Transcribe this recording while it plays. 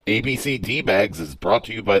ABC D-Bagz is brought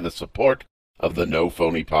to you by the support of the No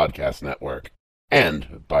Phony Podcast Network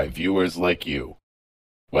and by viewers like you.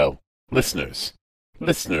 Well, listeners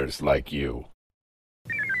like you.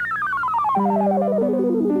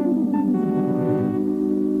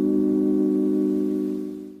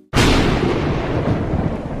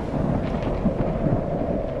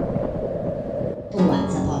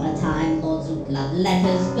 Once upon a time, Lord Zoot loved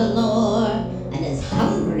letters galore, and as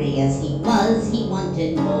hungry as he was, he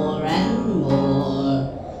wanted more and more.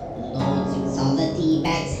 Lord Zoot saw the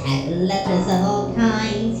D-Bagz had letters of all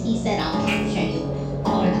kinds. He said, I'll capture you,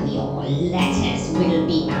 all of your letters will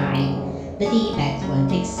be mine. The D-Bagz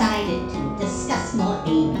weren't excited to discuss more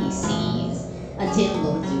ABCs, until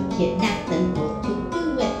Lord Zoot kidnapped them both to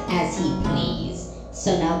do with as he pleased.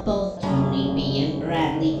 So now both Tony B and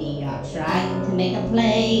Bradley D are trying to make a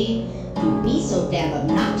play to be so damn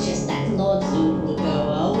obnoxious that Lord Zoot will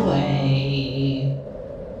go away.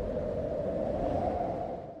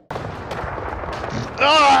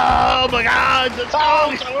 Oh my God! Let's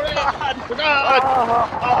go, Tony!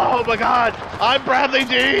 Oh my God! I'm Bradley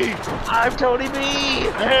D. I'm Tony B.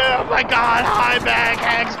 Oh my God! Hi, bag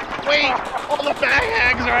hags! Wait! All the bag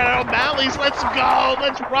hags are at O'Malley's. Let's go!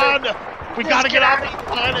 Let's run! We gotta get off the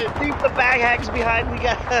planet. Leave the bag hags behind. We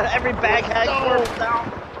got every bag hag forced down.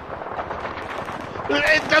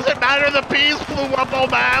 It doesn't matter. The bees flew up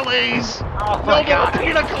O'Malley's. Oh my God!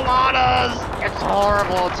 Pina coladas. It's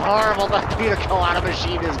horrible. It's horrible. The pina colada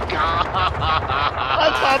machine is gone.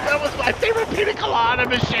 That was my favorite pina colada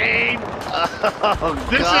machine. Oh,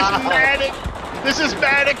 This God. is manic. This is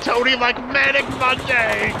manic, Tony, like Manic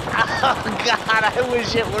Monday. Oh God! I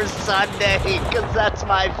wish it were Sunday, cause that's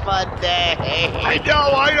my fun day. I know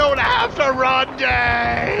I don't have to run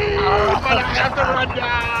day, but I have to run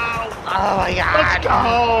now. Oh my God! Let's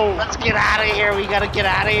go. Let's get out of here. We gotta get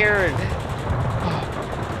out of here.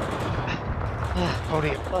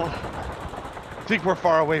 Tony, I think we're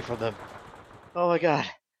far away from them. Oh my God!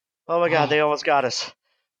 Oh my God! They almost got us.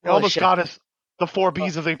 They Holy almost shit. got us. The four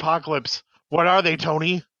B's of the apocalypse. What are they,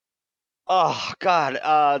 Tony? Oh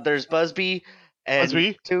God! There's Busby and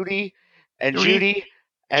Busby? Tootie and Tootie? Judy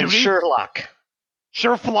and Judy? Sherlock.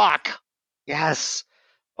 Sure, Flock. Yes.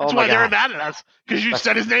 Oh That's my why they're God! mad at us, because you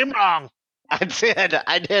said his name wrong. I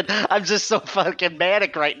did. I'm just so fucking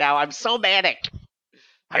manic right now. I'm so manic.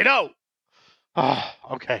 I know. Oh,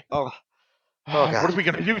 okay. Oh. God. What are we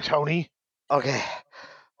gonna do, Tony? Okay.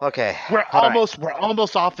 Okay. We're All right.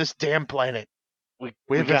 almost off this damn planet.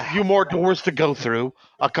 We have got- a few more doors to go through,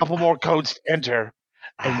 a couple more codes to enter,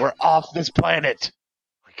 and we're off this planet.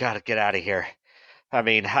 We gotta get out of here. I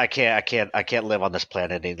mean, I can't live on this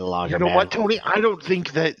planet any longer, You know man. what, Tony? I don't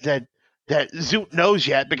think that Zoot knows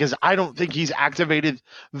yet, because I don't think he's activated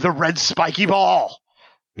the red spiky ball.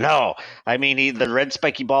 No, I mean the red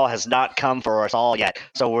spiky ball has not come for us all yet.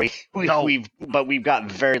 So No. we've got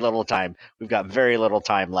very little time. We've got very little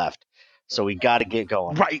time left. So we got to get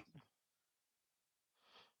going. Right.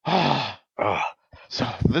 Oh, So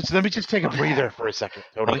let me just take a breather for a second,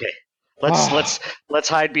 Tony. okay, let's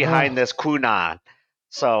hide behind this kunan,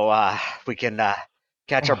 so we can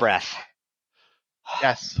catch our breath.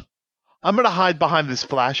 Yes. I'm gonna hide behind this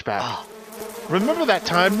flashback. Remember that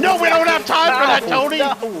time? No, we don't have time for that, Tony!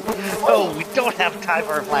 No, we don't have time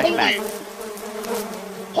for a flashback.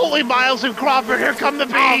 Holy Miles and Crawford, here come the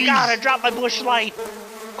bees! Oh God, I dropped my bush light.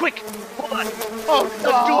 Quick, hold on. Oh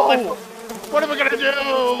no! What are we gonna do?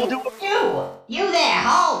 You there,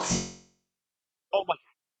 halt! Oh my!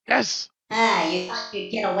 Yes, You thought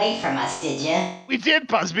you'd get away from us, did you? we did,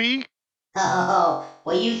 Busby. Oh,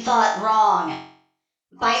 well, you thought wrong.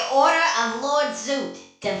 By order of Lord Zoot,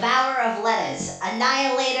 devourer of letters,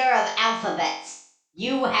 annihilator of alphabets,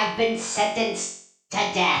 you have been sentenced to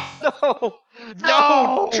death. No,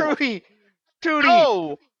 No! Trudy.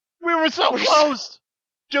 No! We were so close!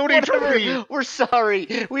 Jody, Trudy! We're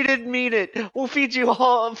sorry. We didn't mean it. We'll feed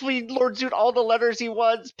Lord Zoot all the letters he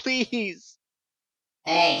wants, please.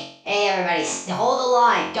 Hey, everybody, hold the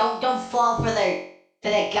line. Don't fall for the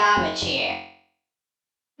garbage here.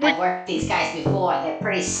 I've worked with these guys before. They're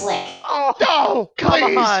pretty slick. Oh, No! come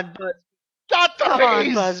Please! on, Not the come on,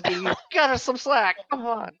 bees! Busby. Got us some slack. Come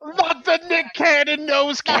on. Not the Nick Cannon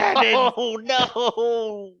nose cannon! Oh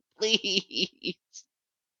no, please.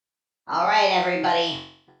 All right, everybody.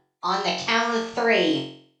 On the count of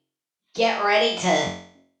 3, get ready to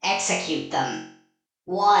execute them.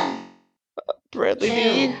 1, Bradley 2,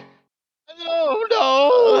 D.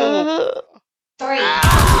 Oh no! 3.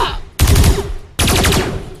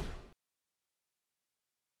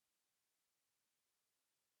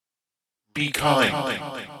 Be kind.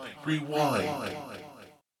 Rewind.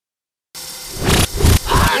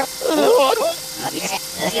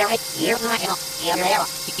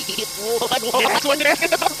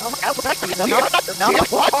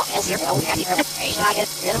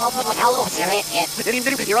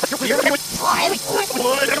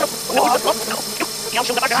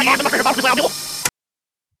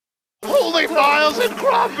 Holy Miles and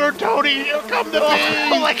Crawford, Tony, here come the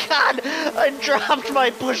bees! Oh my god! I dropped my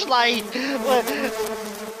bush light!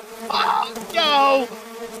 Oh, no!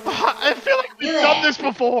 I feel like we've done this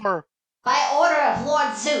before! By order of Lord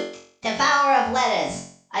Zoot, devourer of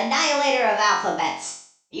letters, annihilator of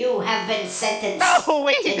alphabets, you have been sentenced No,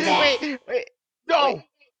 wait, to death. wait. No!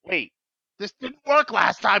 Wait. This didn't work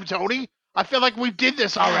last time, Tony! I feel like we did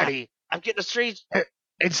this already! I'm getting a strange.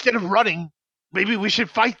 Instead of running, maybe we should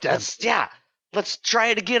fight them. Let's try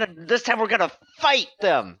it again. This time we're gonna fight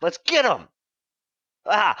them. Let's get them.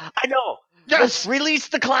 I know. Yes! Let's release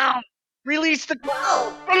the clown. Release the clown.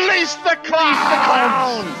 Oh, Release the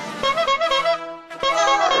clown!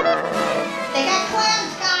 they got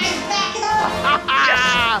clowns, guys, back it up!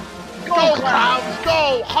 Yes! Go, clowns,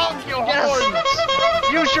 go! Honk your horns!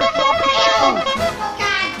 Use your floppy shoe. Oh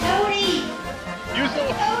God, Tony! Use the...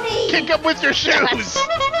 Tony! Kick them with your shoes!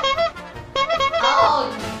 Oh,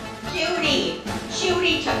 Judy!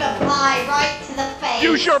 Judy took a pie right to the face!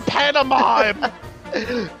 Use your pantomime!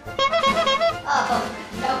 Oh,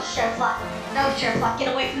 no, Sherflock. No, Sherflock,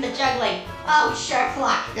 get away from the juggling. Oh,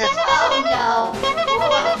 Sherflock. Yes. Oh, no.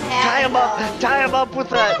 What's happening? Tie him up with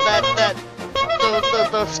the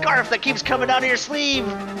scarf that keeps coming out of your sleeve.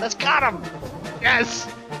 That's got him. Yes!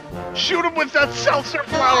 Shoot him with that seltzer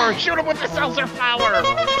flower! Shoot him with the seltzer flower!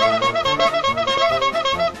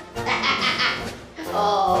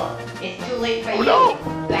 Oh, it's too late for you. No.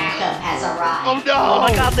 Backup has arrived. Oh no! Oh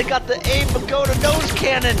my god, they got the aim pagoda nose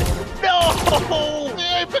cannon. No!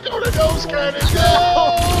 Hey, Pagoda nose cannon!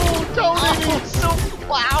 No! Tony! So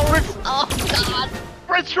flowers. Oh god.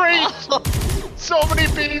 Retreat! So many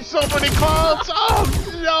bees, so many clouds! Oh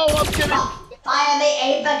no, I'm getting... Fire the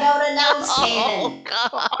ape pagoda nose cannon.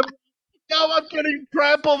 god. No, I'm getting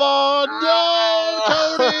trampled on! No,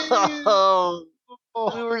 Tony!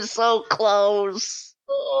 We were so close.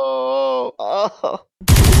 Oh.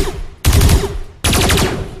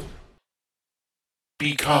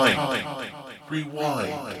 Be kind.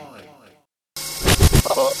 Rewind.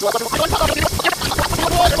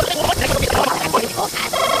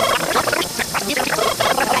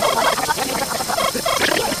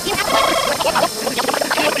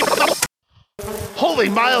 Holy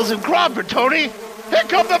Miles and Crawford, Tony! Here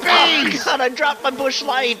come the bees! Oh god, I dropped my bush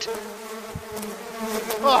light.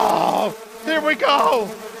 Oh, here we go!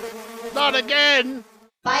 Not again!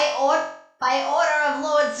 By order of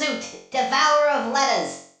Lord Zoot, devourer of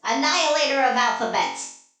letters, annihilator of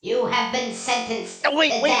alphabets, you have been sentenced to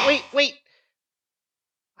death. Wait.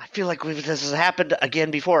 I feel like this has happened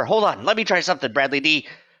again before. Hold on, let me try something, Bradley D.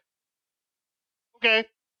 Okay.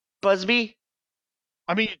 Busby?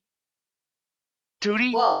 I mean,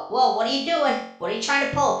 Tootie? Whoa, what are you doing? What are you trying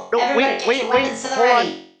to pull? No, Everybody, get your weapons to the hold on.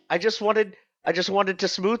 ready. I just wanted to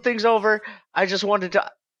smooth things over. I just wanted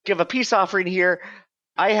to give a peace offering here.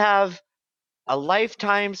 I have a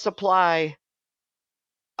lifetime supply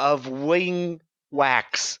of wing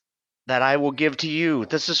wax that I will give to you.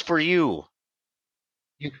 This is for you.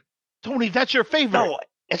 Tony, that's your favorite. No,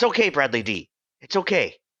 it's okay, Bradley D. It's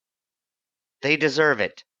okay. They deserve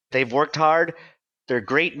it. They've worked hard. They're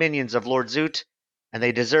great minions of Lord Zoot, and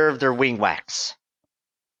they deserve their wing wax.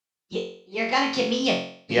 You're gonna give me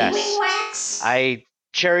a Yes. wing wax? I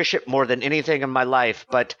cherish it more than anything in my life,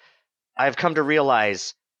 but I've come to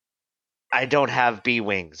realize I don't have bee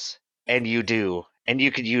wings, and you do, and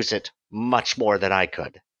you could use it much more than I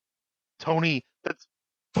could. Tony, that's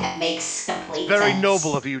That makes complete very sense.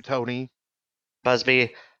 noble of you, Tony.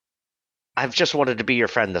 Busby, I've just wanted to be your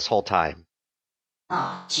friend this whole time.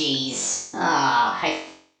 Oh, jeez. I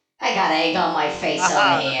got egg on my face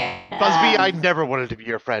over here. Busby, I never wanted to be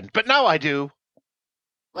your friend, but now I do.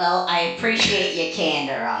 Well, I appreciate your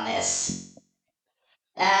candor on this.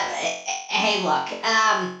 Hey, look,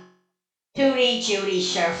 Tootie, Judy,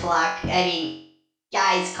 Sherflock, I mean,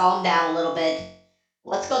 guys, calm down a little bit.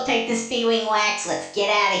 Let's go take this bee-wing wax, let's get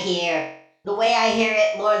out of here. The way I hear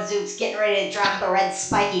it, Lord Zoot's getting ready to drop the red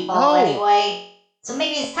spiky ball No. anyway. So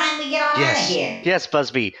maybe it's time we get on out of here. Yes,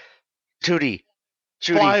 Busby. Tootie,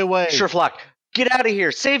 Judy, Fly away. Sherflock, get out of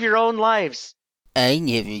here. Save your own lives. I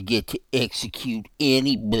never get to execute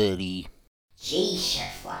anybody. Gee,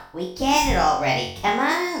 Sherflock, we get it already. Come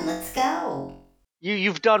on, let's go.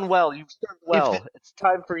 You've done well. You've done well. It's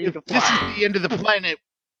time for you If to this fly. is the end of the planet,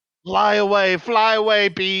 fly away,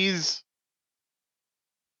 bees.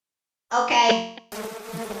 Okay,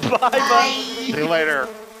 Bye, Buzz. See you later.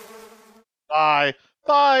 Bye.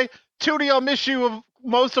 Bye. Tootie, I'll miss you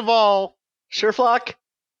most of all. Sure, Flock.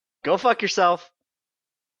 Go fuck yourself.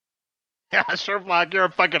 Yeah, sure, Flock, you're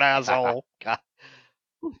a fucking asshole. God.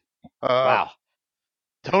 Wow.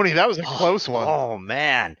 Tony, that was a close one. Oh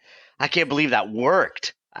man, I can't believe that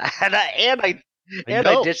worked. And I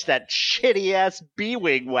know. ditched that shitty ass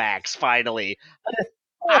B-wing wax finally.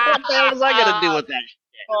 What the hell was I gonna do with that?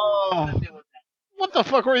 Oh. What the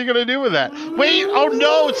fuck were you gonna do with that? Wait! Oh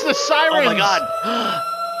no! It's the sirens! Oh my god!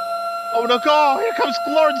 Oh no! Go! Here comes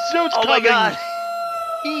Lord Zeus Oh coming! my god!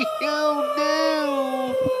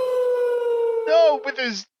 No! No! With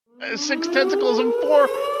his 6 tentacles and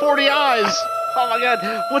 40 eyes! Oh my god!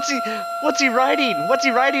 What's he riding? What's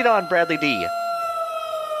he riding on, Bradley D?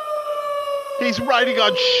 He's riding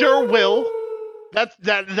on Sure Will.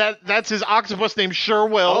 That's his octopus named Sure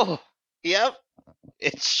Will. Oh, yep.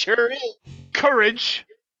 It sure is. Courage.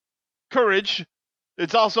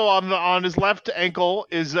 It's also on his left ankle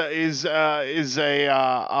is another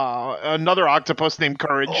octopus named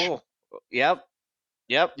Courage. Oh, yep.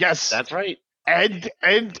 Yes, That's right. And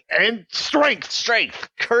strength.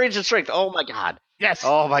 Courage and strength. Oh my god. Yes.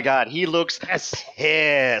 Oh my god. He looks pissed.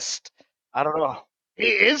 I don't know. He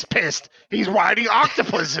is pissed. He's riding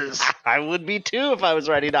octopuses. I would be too if I was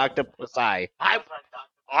riding octopus eye. I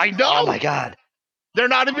know. Oh my god. They're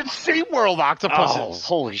not even SeaWorld Oh, octopuses.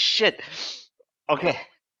 holy shit. Okay.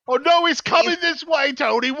 Oh no, he's coming this way,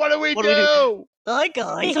 Tony. What do we do? Hi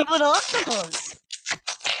guys, I'm an octopus.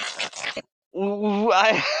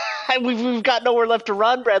 We've got nowhere left to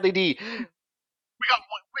run, Bradley D. We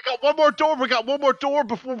got one more door. We got one more door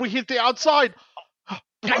before we hit the outside.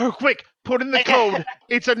 Quick, put in the code.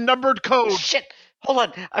 It's a numbered code. Shit. Hold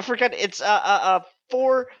on. I forgot. It's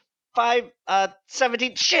 4, 5,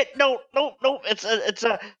 17. Shit. No. It's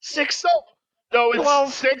a 6. No, it's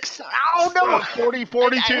 12. 6. Oh no. 40,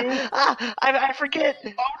 42. I forget.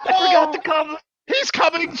 Oh, I forgot the come. He's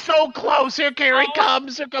coming so close. Here he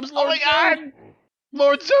comes. Here comes Lord Zoot.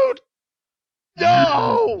 Lord Zoot.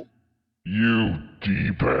 No. You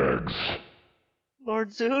D-Bagz.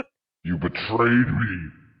 Lord Zoot. You betrayed me.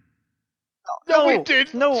 No, we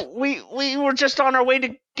didn't. No, we were just on our way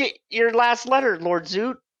to get your last letter, Lord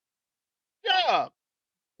Zoot. Yeah.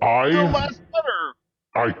 The I last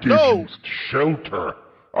letter. gave you shelter.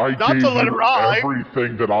 I Not gave the letter you I.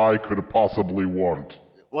 everything that I could possibly want.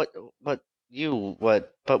 What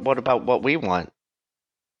about what we want?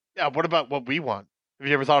 Yeah, what about what we want? Have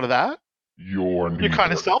you ever thought of that? Your needs You're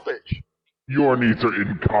kind of are- selfish. Your needs are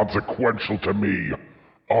inconsequential to me.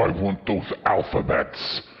 I want those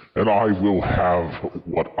alphabets, and I will have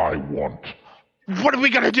what I want. What are we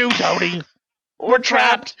gonna do, Tony? We're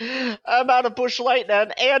trapped. I'm out of bush light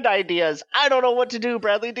and ideas. I don't know what to do,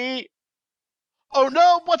 Bradley D. Oh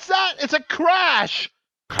no, what's that? It's a crash!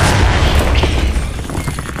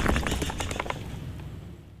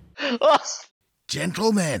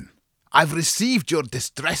 Gentlemen, I've received your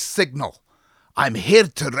distress signal. I'm here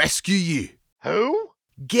to rescue you. Who?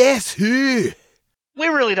 Guess who? We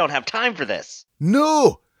really don't have time for this.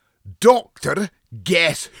 No, Doctor,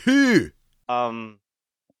 guess who?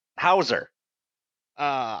 Hauser.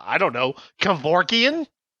 I don't know. Kevorkian?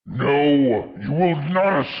 No, you will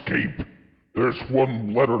not escape. There's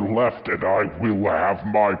one letter left, and I will have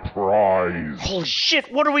my prize. Holy shit,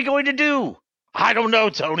 what are we going to do? I don't know,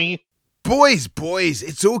 Tony. Boys,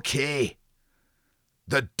 it's okay.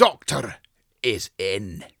 The Doctor is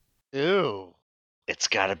in. Ew. It's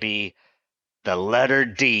gotta be the letter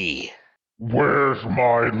D. Where's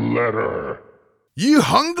my letter? You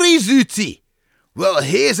hungry, Zooty? Well,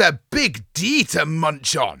 here's a big D to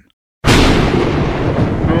munch on. No!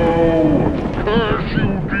 Curse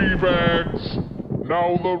you, D-Bagz!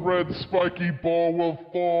 Now the red spiky ball will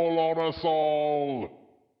fall on us all.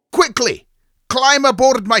 Quickly, climb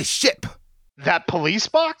aboard my ship. That police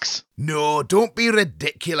box? No, don't be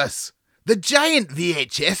ridiculous. The giant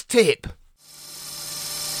VHS tape.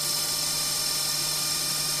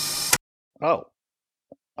 Oh.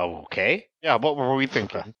 Okay. Yeah, what were we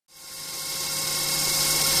thinking?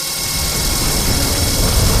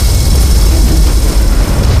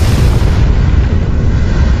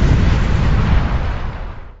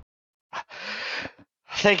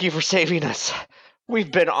 Thank you for saving us.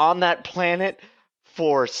 We've been on that planet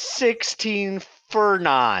for 16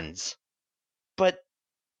 furnons. But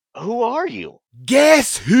who are you?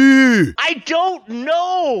 Guess who? I don't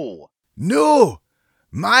know! No,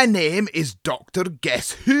 my name is Dr.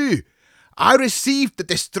 Guess Who. I received the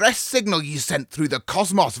distress signal you sent through the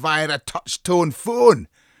cosmos via a touch-tone phone.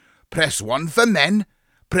 Press 1 for men,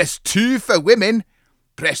 press 2 for women,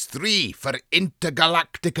 press 3 for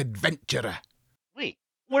intergalactic adventurer.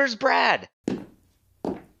 Where's Brad?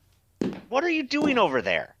 What are you doing over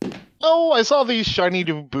there? Oh, I saw these shiny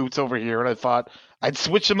new boots over here, and I thought I'd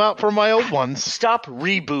switch them out for my old ones. Stop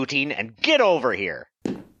rebooting and get over here.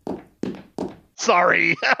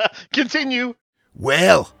 Sorry. Continue.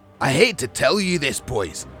 Well, I hate to tell you this,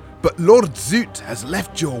 boys, but Lord Zoot has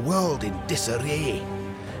left your world in disarray.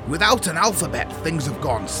 Without an alphabet, things have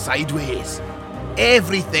gone sideways.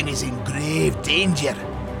 Everything is in grave danger.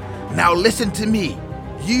 Now listen to me.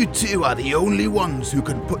 You two are the only ones who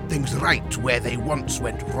can put things right where they once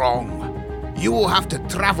went wrong. You will have to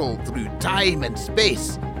travel through time and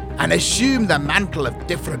space and assume the mantle of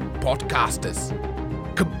different podcasters.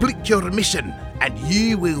 Complete your mission and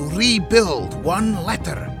you will rebuild one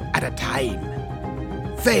letter at a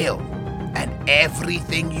time. Fail, and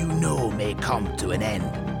everything you know may come to an end.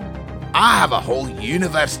 I have a whole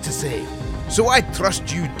universe to save, so I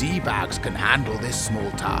trust you D-Bagz can handle this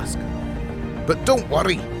small task. But don't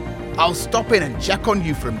worry, I'll stop in and check on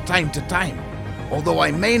you from time to time, although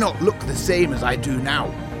I may not look the same as I do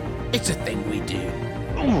now. It's a thing we do.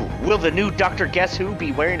 Ooh, will the new Dr. Guess Who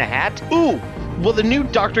be wearing a hat? Ooh, will the new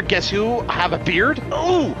Dr. Guess Who have a beard?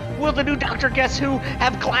 Ooh, will the new Dr. Guess Who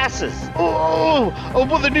have glasses? Oh,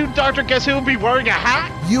 will the new Dr. Guess Who be wearing a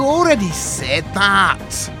hat? You already said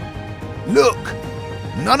that. Look,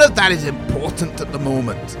 none of that is important at the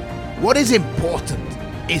moment. What is important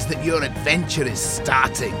is that your adventure is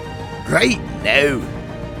starting right now.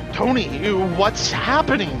 Tony, what's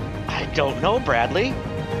happening? I don't know, Bradley.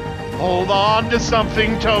 Hold on to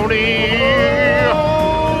something, Tony.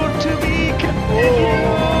 Oh, to be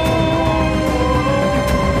continued.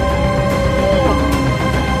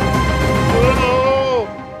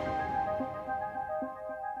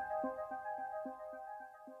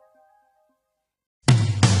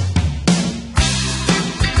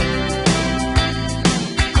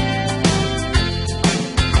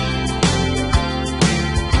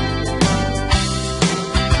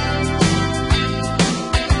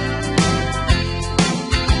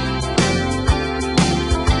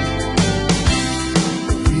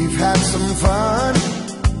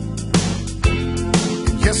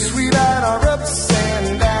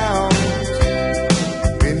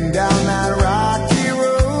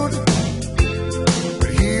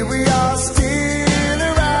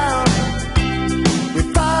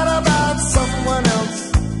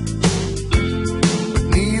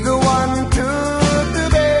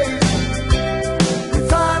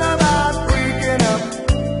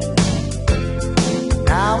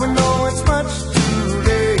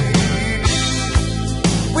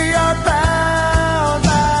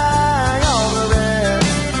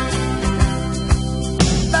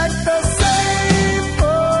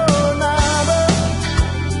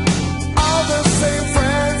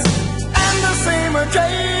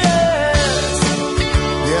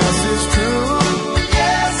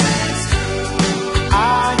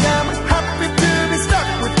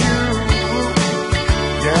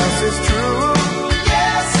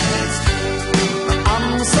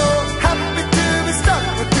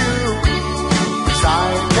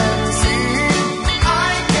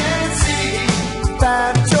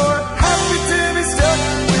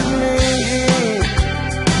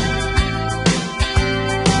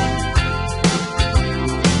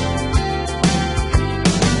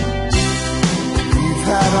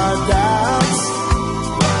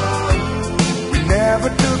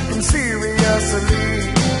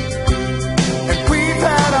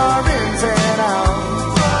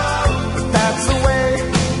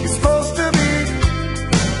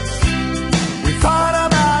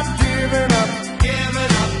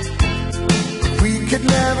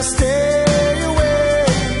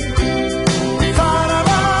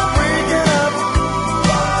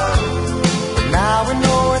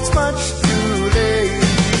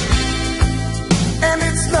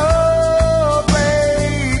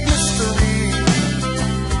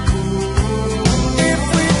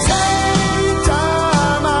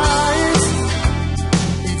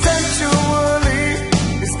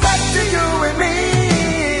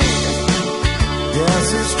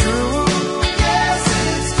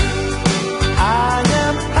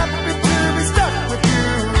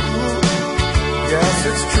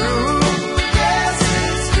 It's true.